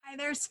Hi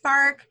there,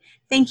 Spark.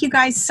 Thank you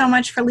guys so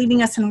much for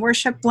leading us in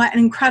worship. What an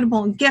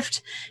incredible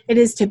gift it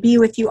is to be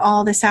with you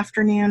all this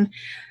afternoon.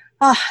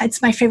 Oh,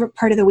 it's my favorite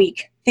part of the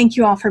week. Thank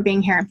you all for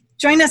being here.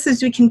 Join us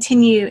as we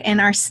continue in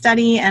our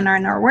study and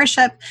in our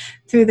worship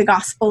through the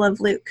Gospel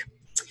of Luke.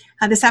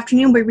 This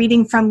afternoon, we're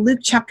reading from Luke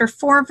chapter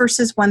 4,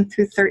 verses 1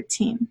 through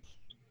 13.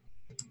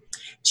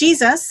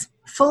 Jesus,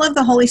 full of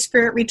the Holy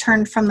Spirit,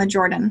 returned from the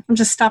Jordan. I'll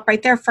just stop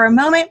right there for a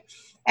moment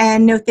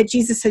and note that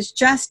Jesus has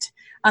just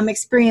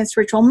experienced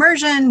ritual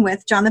immersion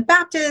with John the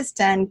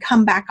Baptist and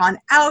come back on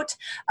out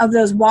of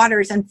those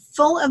waters, and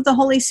full of the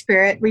Holy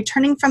Spirit,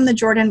 returning from the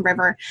Jordan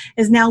River,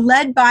 is now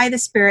led by the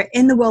Spirit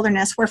in the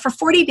wilderness, where for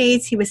 40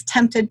 days he was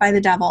tempted by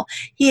the devil.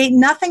 He ate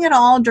nothing at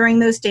all during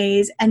those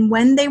days, and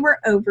when they were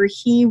over,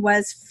 he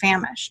was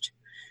famished.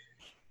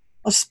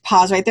 Let's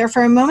pause right there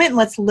for a moment.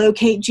 Let's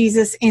locate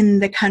Jesus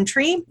in the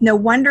country. No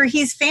wonder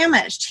he's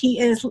famished. He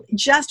is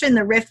just in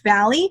the Rift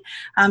Valley.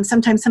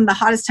 Sometimes some of the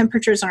hottest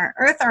temperatures on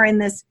earth are in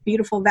this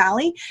beautiful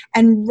valley.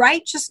 And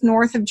right just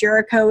north of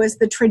Jericho is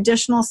the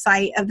traditional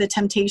site of the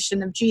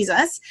temptation of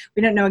Jesus.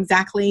 We don't know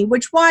exactly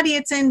which wadi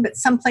it's in, but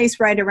someplace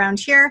right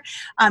around here.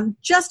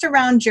 Just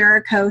around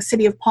Jericho,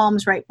 City of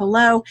Palms right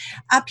below.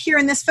 Up here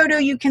in this photo,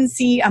 you can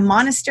see a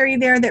monastery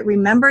there that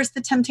remembers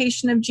the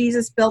temptation of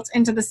Jesus built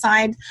into the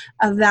side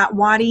of that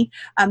wadi.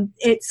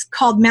 It's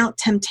called Mount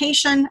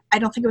Temptation. I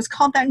don't think it was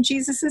called that in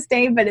Jesus's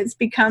day, but it's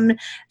become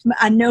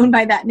known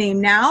by that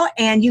name now.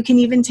 And you can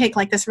even take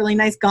like this really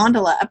nice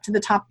gondola up to the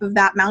top of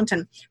that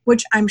mountain,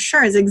 which I'm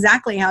sure is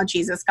exactly how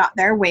Jesus got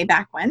there way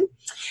back when.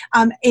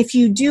 If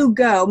you do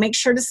go, make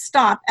sure to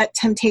stop at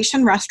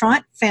Temptation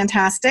Restaurant.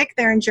 Fantastic.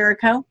 There in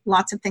Jericho.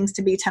 Lots of things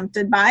to be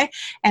tempted by.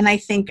 And I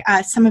think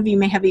some of you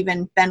may have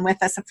even been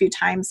with us a few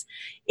times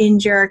in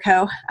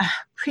Jericho.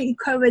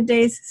 Pre-COVID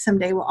days.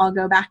 Someday we'll all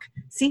go back.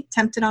 See,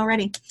 tempted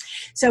already.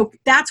 So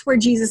that's where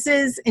Jesus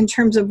is in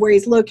terms of where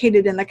he's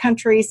located in the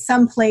country,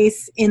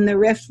 someplace in the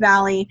Rift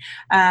Valley,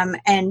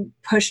 and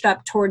pushed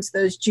up towards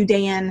those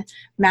Judean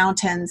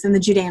mountains in the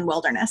Judean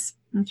wilderness.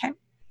 Okay.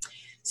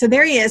 So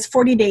there he is,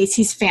 40 days.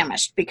 He's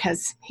famished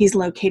because he's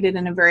located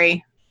in a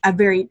very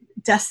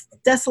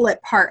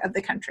desolate part of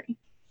the country.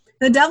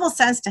 The devil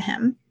says to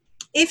him,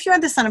 "If you are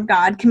the Son of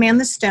God,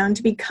 command the stone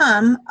to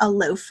become a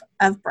loaf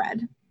of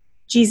bread."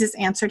 Jesus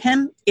answered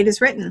him, "It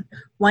is written,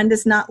 one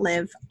does not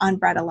live on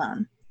bread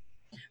alone."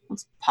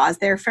 Let's pause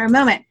there for a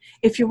moment.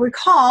 If you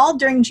recall,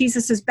 during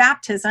Jesus'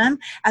 baptism,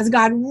 as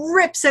God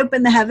rips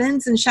open the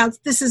heavens and shouts,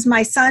 "This is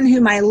my Son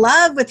whom I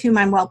love, with whom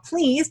I'm well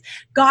pleased,"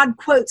 God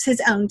quotes his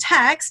own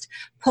text,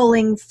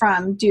 pulling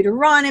from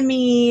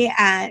Deuteronomy,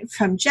 and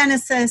from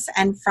Genesis,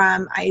 and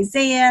from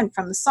Isaiah, and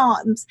from the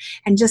Psalms,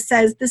 and just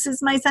says, "This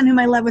is my Son whom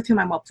I love, with whom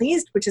I'm well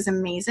pleased," which is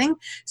amazing.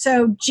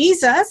 So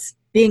Jesus,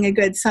 being a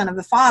good son of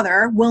the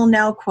Father, will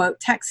now quote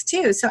text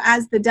too. So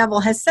as the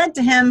devil has said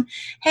to him,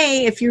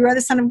 "Hey, if you are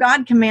the Son of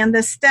God, command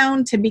this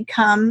stone to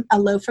become a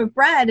loaf of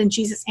bread." And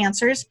Jesus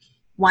answers,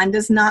 "One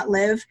does not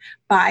live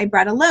by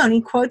bread alone." He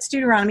quotes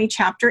Deuteronomy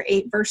chapter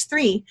 8, verse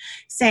 3,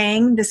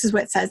 saying, this is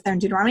what it says there in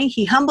Deuteronomy,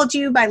 "He humbled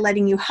you by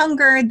letting you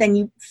hunger,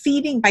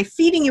 by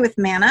feeding you with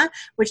manna,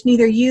 which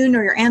neither you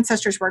nor your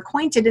ancestors were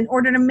acquainted, in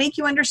order to make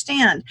you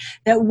understand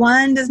that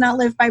one does not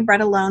live by bread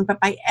alone, but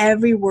by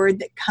every word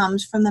that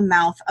comes from the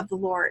mouth of the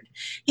Lord."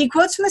 He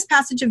quotes from this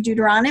passage of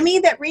Deuteronomy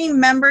that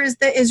remembers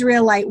the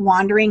Israelite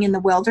wandering in the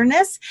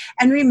wilderness,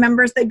 and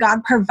remembers that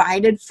God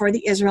provided for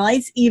the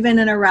Israelites, even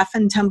in a rough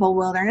and tumble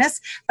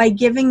wilderness, by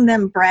giving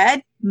them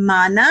bread,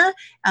 manna.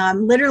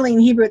 Literally in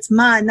Hebrew, it's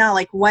manna,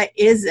 like what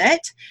is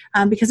it?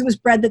 Because it was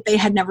bread that they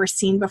had never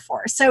seen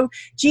before. So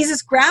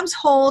Jesus grabs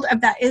hold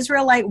of that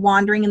Israelite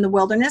wandering in the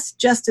wilderness,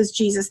 just as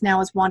Jesus now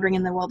is wandering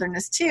in the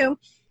wilderness too,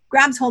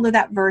 grabs hold of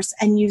that verse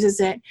and uses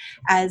it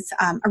as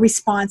a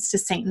response to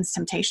Satan's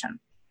temptation.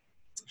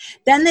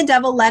 Then the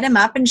devil led him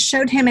up and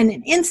showed him in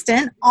an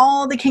instant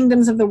all the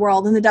kingdoms of the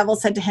world. And the devil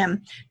said to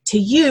him, "To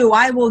you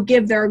I will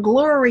give their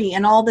glory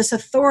and all this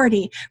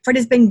authority, for it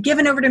has been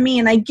given over to me,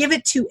 and I give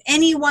it to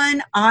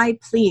anyone I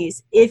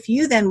please. If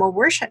you then will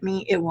worship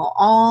me, it will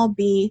all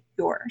be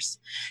yours."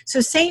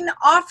 So Satan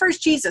offers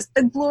Jesus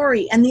the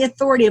glory and the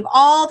authority of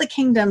all the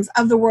kingdoms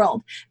of the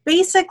world,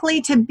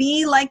 basically to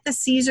be like the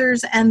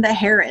Caesars and the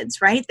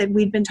Herods, right? That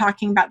we'd been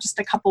talking about just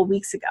a couple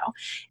weeks ago.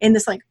 In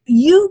this, like,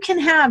 you can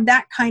have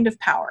that kind of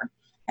power.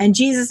 And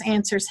Jesus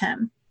answers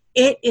him,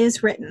 "It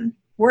is written,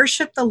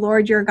 worship the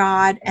Lord your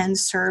God and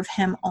serve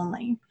him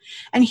only."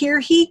 And here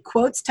he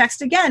quotes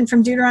text again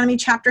from Deuteronomy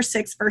chapter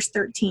 6, verse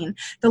 13.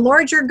 "The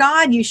Lord your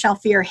God you shall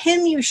fear,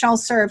 him you shall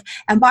serve,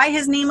 and by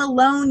his name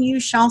alone you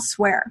shall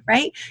swear,"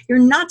 right? You're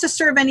not to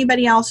serve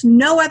anybody else.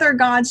 "No other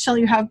gods shall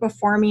you have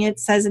before me," it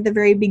says at the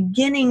very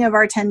beginning of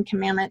our 10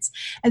 commandments.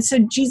 And so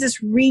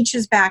Jesus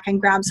reaches back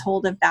and grabs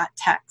hold of that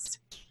text.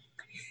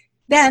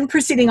 Then,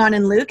 proceeding on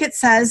in Luke, it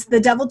says,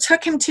 "The devil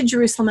took him to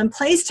Jerusalem and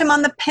placed him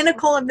on the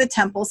pinnacle of the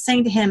temple,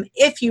 saying to him,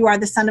 'If you are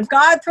the Son of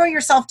God, throw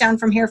yourself down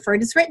from here, for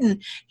it is written,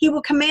 he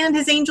will command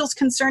his angels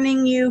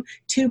concerning you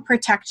to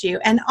protect you,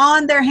 and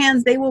on their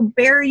hands they will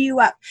bear you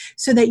up,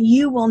 so that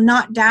you will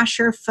not dash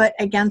your foot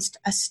against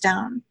a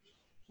stone.'"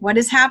 What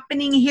is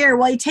happening here?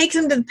 Well, he takes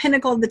him to the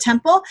pinnacle of the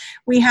temple.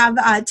 We have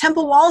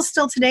temple walls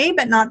still today,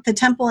 but not the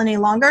temple any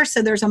longer.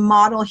 So there's a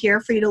model here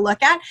for you to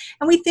look at.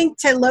 And we think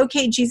to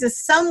locate Jesus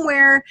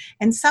somewhere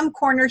in some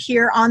corner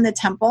here on the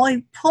temple.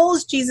 He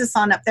pulls Jesus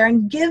on up there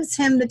and gives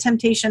him the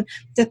temptation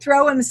to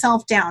throw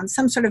himself down,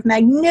 some sort of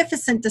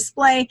magnificent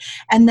display,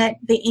 and that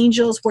the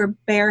angels will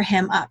bear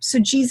him up. So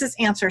Jesus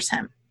answers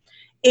him.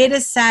 It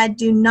is said,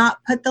 do not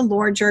put the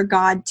Lord your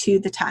God to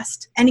the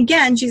test. And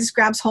again, Jesus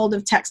grabs hold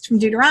of text from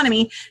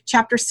Deuteronomy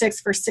chapter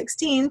 6, verse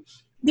 16.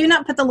 Do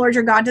not put the Lord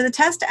your God to the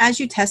test as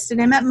you tested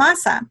him at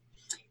Massah.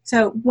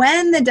 So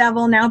when the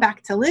devil, now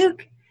back to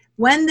Luke,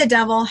 when the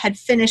devil had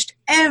finished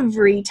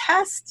every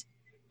test,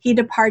 he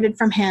departed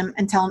from him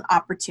until an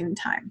opportune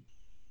time.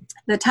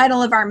 The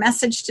title of our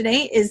message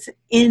today is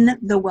In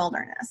the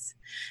Wilderness.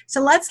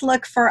 So let's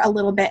look for a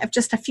little bit of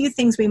just a few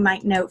things we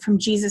might note from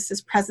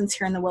Jesus' presence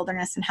here in the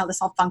wilderness and how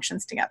this all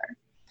functions together.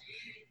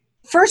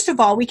 First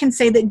of all, we can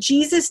say that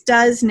Jesus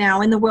does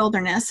now in the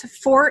wilderness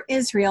for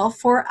Israel,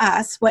 for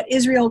us, what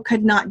Israel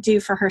could not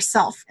do for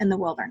herself in the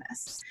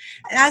wilderness.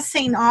 As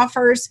Satan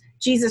offers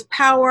Jesus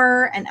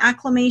power and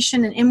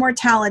acclamation and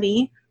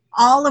immortality,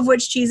 all of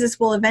which Jesus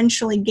will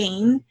eventually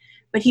gain,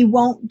 but he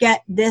won't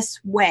get this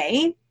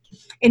way.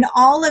 In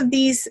all of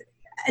these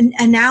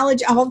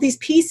analogy, all of these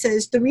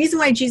pieces, the reason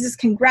why Jesus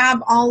can grab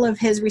all of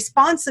his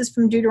responses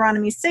from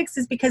Deuteronomy 6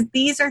 is because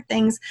these are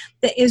things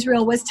that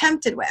Israel was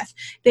tempted with.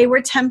 They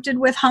were tempted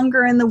with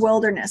hunger in the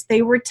wilderness.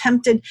 They were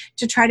tempted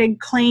to try to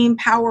claim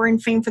power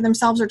and fame for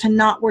themselves or to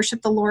not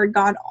worship the Lord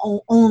God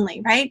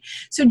only, right?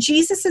 So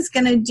Jesus is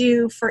going to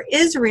do for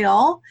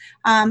Israel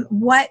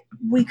what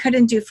we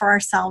couldn't do for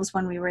ourselves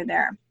when we were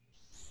there.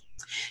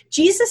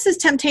 Jesus'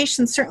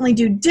 temptations certainly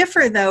do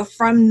differ, though,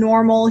 from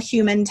normal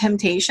human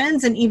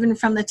temptations and even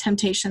from the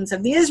temptations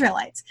of the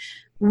Israelites.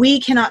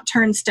 We cannot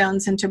turn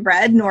stones into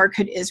bread, nor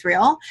could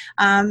Israel.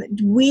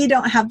 We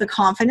don't have the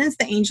confidence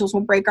the angels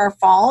will break our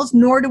falls,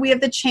 nor do we have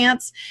the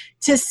chance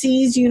to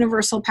seize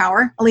universal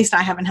power. At least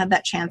I haven't had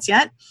that chance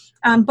yet.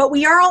 But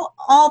we are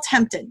all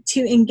tempted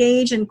to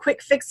engage in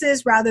quick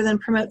fixes rather than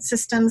promote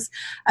systems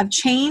of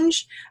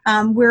change.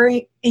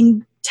 We're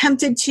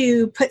tempted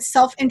to put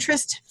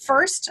self-interest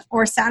first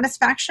or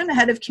satisfaction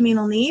ahead of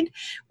communal need.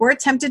 We're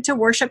tempted to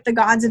worship the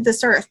gods of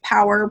this earth,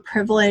 power,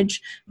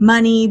 privilege,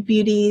 money,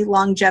 beauty,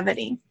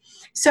 longevity.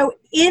 So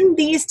in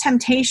these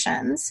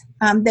temptations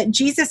that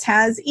Jesus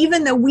has,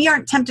 even though we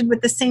aren't tempted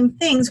with the same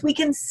things, we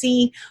can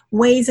see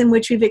ways in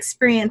which we've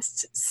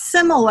experienced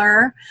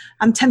similar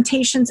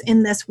temptations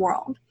in this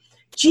world.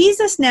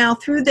 Jesus now,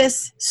 through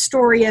this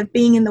story of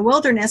being in the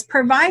wilderness,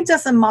 provides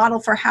us a model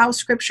for how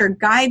Scripture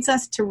guides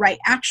us to right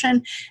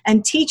action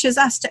and teaches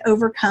us to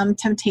overcome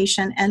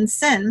temptation and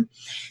sin.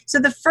 So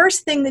the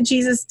first thing that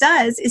Jesus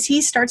does is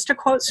he starts to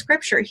quote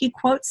Scripture. He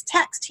quotes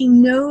text. He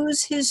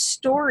knows his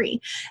story,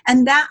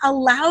 and that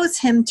allows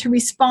him to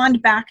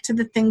respond back to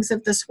the things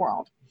of this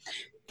world.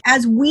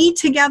 As we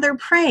together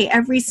pray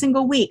every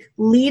single week,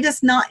 lead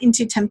us not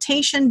into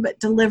temptation, but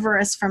deliver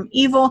us from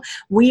evil,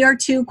 we are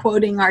too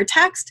quoting our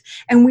text,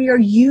 and we are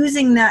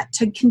using that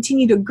to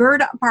continue to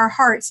gird up our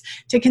hearts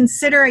to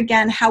consider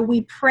again how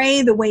we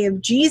pray the way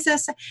of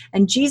Jesus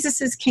and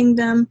Jesus's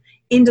kingdom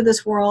into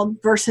this world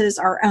versus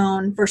our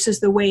own, versus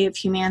the way of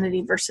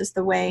humanity, versus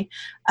the way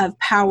of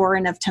power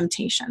and of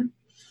temptation.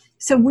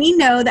 So we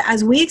know that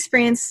as we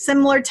experience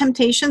similar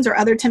temptations or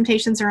other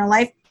temptations in our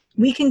life,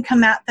 we can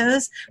come at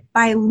those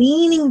by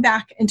leaning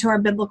back into our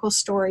biblical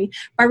story,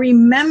 by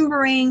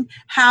remembering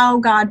how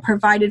God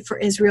provided for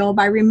Israel,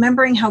 by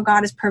remembering how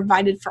God has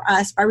provided for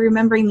us, by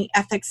remembering the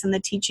ethics and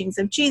the teachings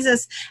of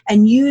Jesus,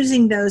 and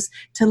using those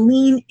to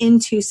lean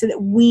into so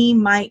that we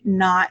might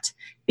not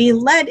be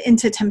led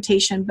into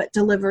temptation, but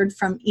delivered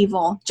from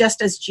evil,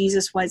 just as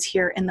Jesus was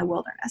here in the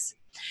wilderness.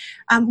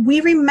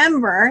 We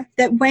remember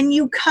that when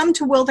you come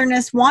to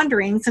wilderness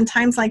wanderings and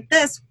times like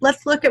this,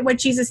 let's look at what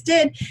Jesus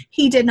did.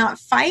 He did not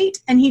fight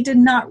and he did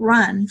not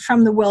run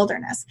from the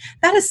wilderness.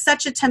 That is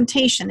such a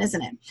temptation,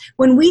 isn't it?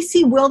 When we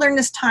see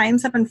wilderness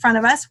times up in front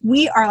of us,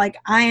 we are like,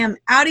 I am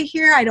out of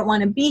here. I don't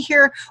want to be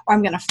here, or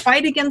I'm going to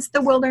fight against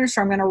the wilderness,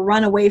 or I'm going to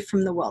run away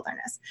from the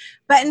wilderness.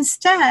 But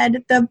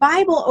instead, the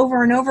Bible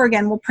over and over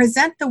again will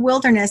present the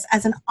wilderness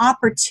as an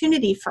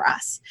opportunity for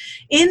us.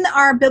 In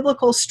our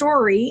biblical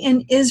story,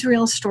 in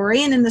Israel's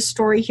story, and in the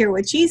story here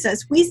with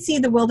Jesus, we see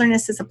the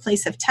wilderness as a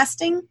place of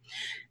testing,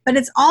 but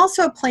it's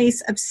also a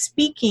place of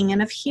speaking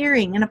and of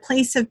hearing and a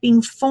place of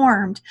being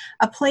formed,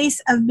 a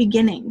place of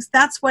beginnings.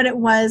 That's what it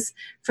was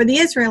for the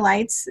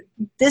Israelites.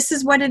 This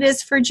is what it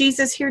is for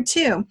Jesus here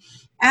too.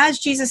 As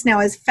Jesus now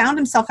has found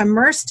himself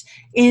immersed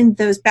in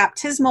those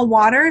baptismal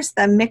waters,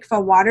 the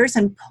mikvah waters,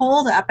 and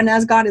pulled up, and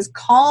as God has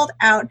called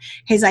out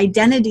his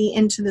identity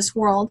into this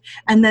world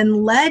and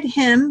then led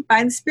him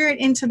by the Spirit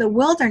into the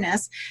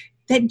wilderness,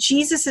 that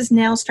Jesus is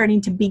now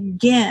starting to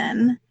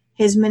begin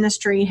his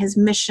ministry, his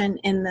mission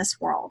in this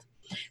world.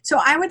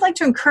 So I would like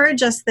to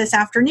encourage us this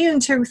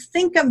afternoon to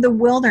think of the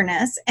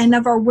wilderness and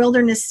of our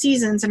wilderness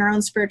seasons in our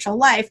own spiritual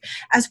life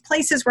as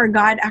places where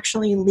God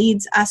actually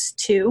leads us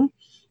to,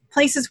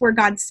 places where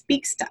God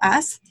speaks to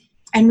us,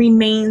 and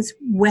remains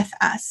with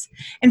us.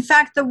 In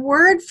fact, the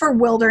word for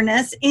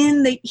wilderness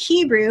in the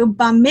Hebrew,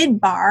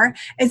 bamidbar,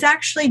 is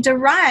actually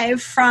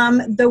derived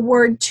from the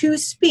word to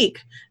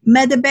speak,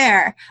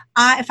 medaber.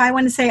 If I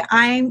want to say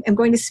I am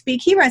going to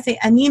speak Hebrew, I say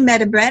ani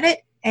medaberet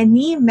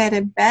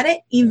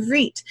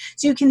ivrit.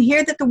 So you can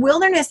hear that the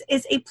wilderness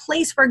is a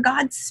place where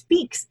God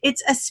speaks.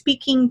 It's a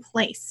speaking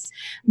place,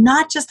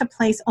 not just a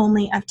place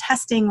only of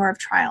testing or of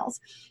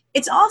trials.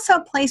 It's also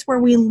a place where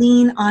we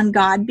lean on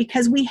God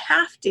because we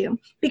have to,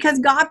 because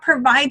God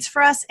provides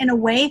for us in a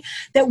way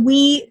that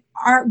we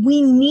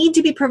need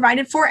to be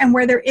provided for, and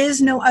where there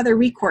is no other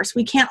recourse.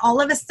 We can't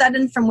all of a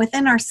sudden from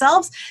within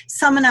ourselves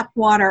summon up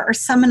water or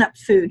summon up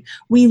food.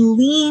 We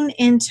lean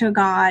into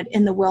God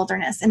in the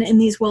wilderness and in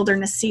these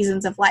wilderness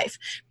seasons of life.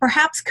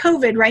 Perhaps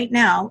COVID right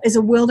now is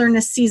a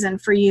wilderness season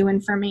for you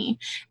and for me.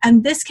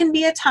 And this can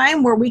be a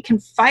time where we can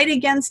fight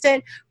against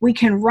it, we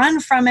can run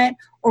from it,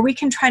 or we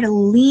can try to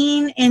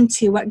lean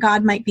into what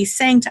God might be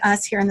saying to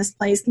us here in this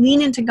place,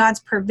 lean into God's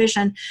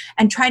provision,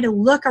 and try to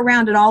look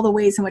around at all the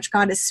ways in which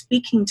God is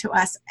speaking to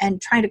us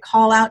and trying to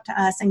call out to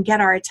us and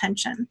get our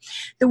attention.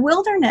 The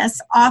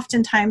wilderness,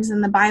 oftentimes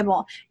in the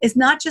Bible, is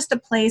not just a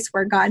place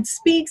where God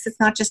speaks, it's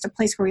not just a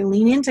place where we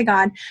lean into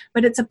God,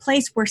 but it's a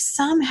place where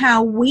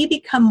somehow we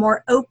become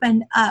more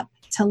opened up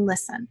to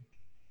listen.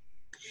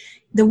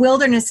 The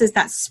wilderness is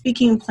that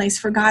speaking place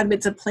for God, but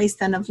it's a place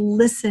then of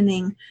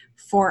listening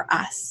for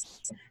us.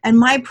 And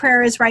my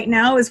prayer is right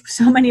now, as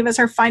so many of us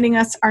are finding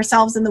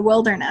ourselves in the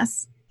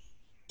wilderness,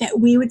 that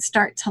we would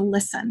start to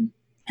listen.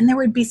 And there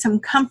would be some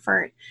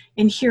comfort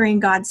in hearing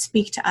God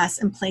speak to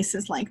us in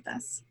places like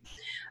this.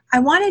 I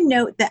want to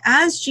note that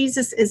as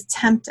Jesus is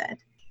tempted,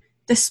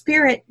 the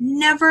Spirit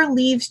never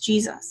leaves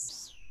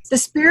Jesus. The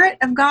Spirit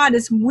of God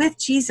is with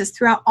Jesus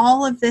throughout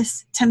all of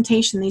this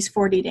temptation, these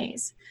 40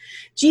 days.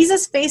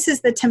 Jesus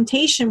faces the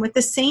temptation with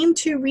the same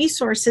two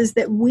resources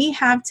that we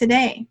have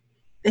today.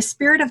 The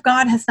Spirit of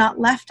God has not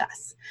left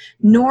us,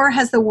 nor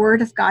has the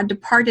Word of God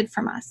departed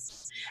from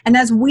us. And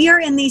as we are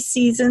in these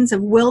seasons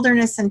of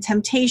wilderness and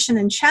temptation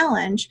and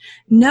challenge,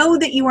 know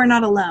that you are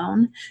not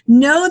alone.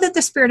 Know that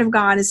the Spirit of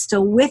God is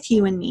still with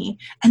you and me,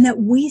 and that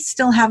we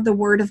still have the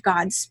Word of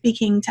God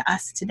speaking to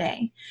us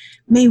today.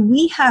 May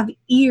we have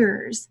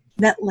ears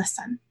that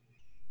listen.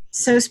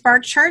 So,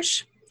 Spark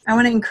Church, I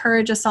want to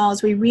encourage us all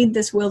as we read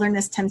this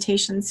Wilderness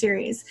Temptation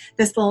series,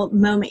 this little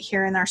moment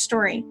here in our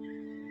story.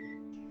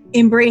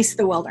 Embrace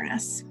the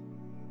wilderness.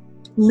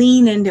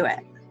 Lean into it.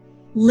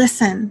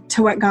 Listen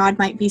to what God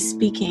might be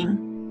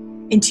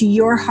speaking into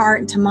your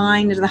heart, into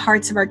mine, into the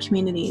hearts of our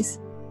communities.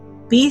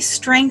 Be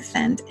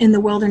strengthened in the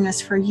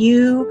wilderness, for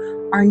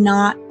you are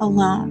not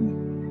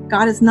alone.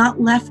 God has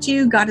not left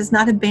you. God has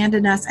not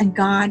abandoned us, and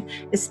God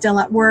is still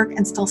at work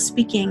and still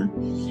speaking.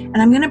 And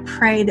I'm going to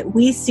pray that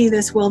we see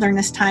this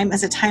wilderness time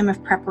as a time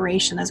of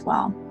preparation as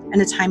well,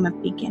 and a time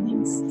of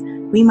beginnings.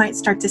 We might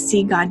start to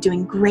see God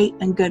doing great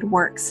and good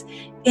works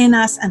in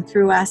us and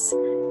through us,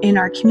 in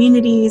our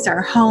communities,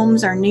 our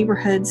homes, our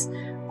neighborhoods,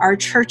 our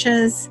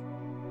churches,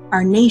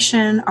 our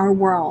nation, our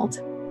world.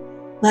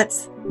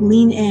 Let's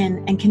lean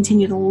in and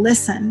continue to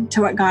listen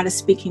to what God is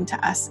speaking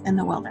to us in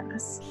the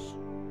wilderness.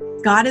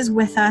 God is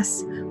with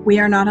us. We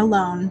are not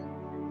alone.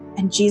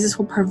 And Jesus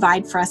will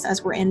provide for us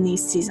as we're in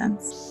these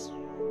seasons.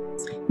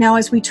 Now,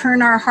 as we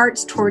turn our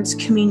hearts towards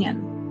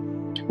communion,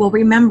 we'll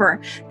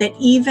remember that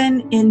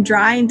even in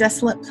dry and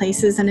desolate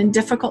places and in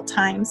difficult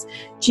times,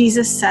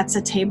 Jesus sets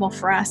a table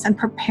for us and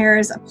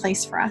prepares a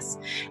place for us.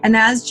 And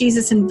as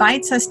Jesus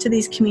invites us to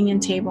these communion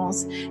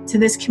tables, to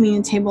this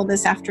communion table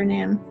this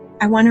afternoon,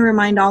 I want to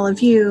remind all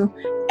of you,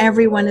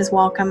 everyone is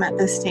welcome at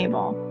this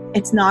table.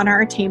 It's not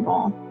our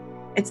table.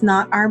 It's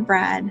not our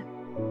bread.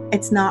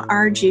 It's not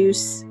our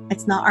juice.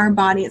 It's not our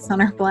body. It's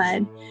not our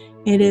blood.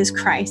 It is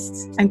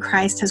Christ's, and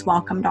Christ has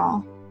welcomed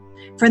all.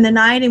 For in the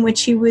night in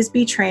which he was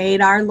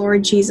betrayed, our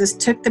Lord Jesus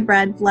took the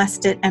bread,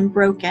 blessed it, and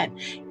broke it,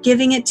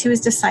 giving it to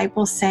his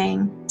disciples,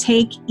 saying,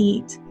 "Take,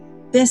 eat.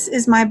 This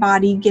is my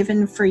body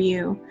given for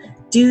you.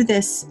 Do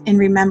this in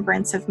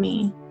remembrance of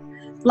me."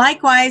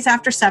 Likewise,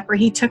 after supper,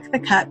 he took the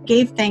cup,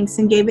 gave thanks,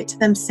 and gave it to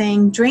them,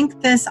 saying,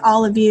 "Drink this,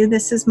 all of you.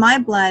 This is my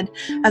blood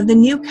of the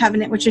new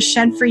covenant, which is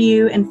shed for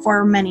you and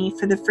for many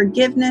for the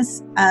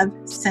forgiveness of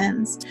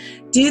sins.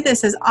 Do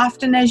this as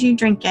often as you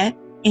drink it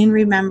in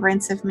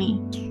remembrance of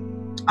me."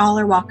 All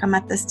are welcome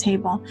at this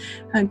table.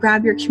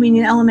 Grab your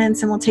communion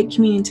elements and we'll take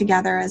communion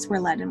together as we're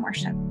led in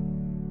worship.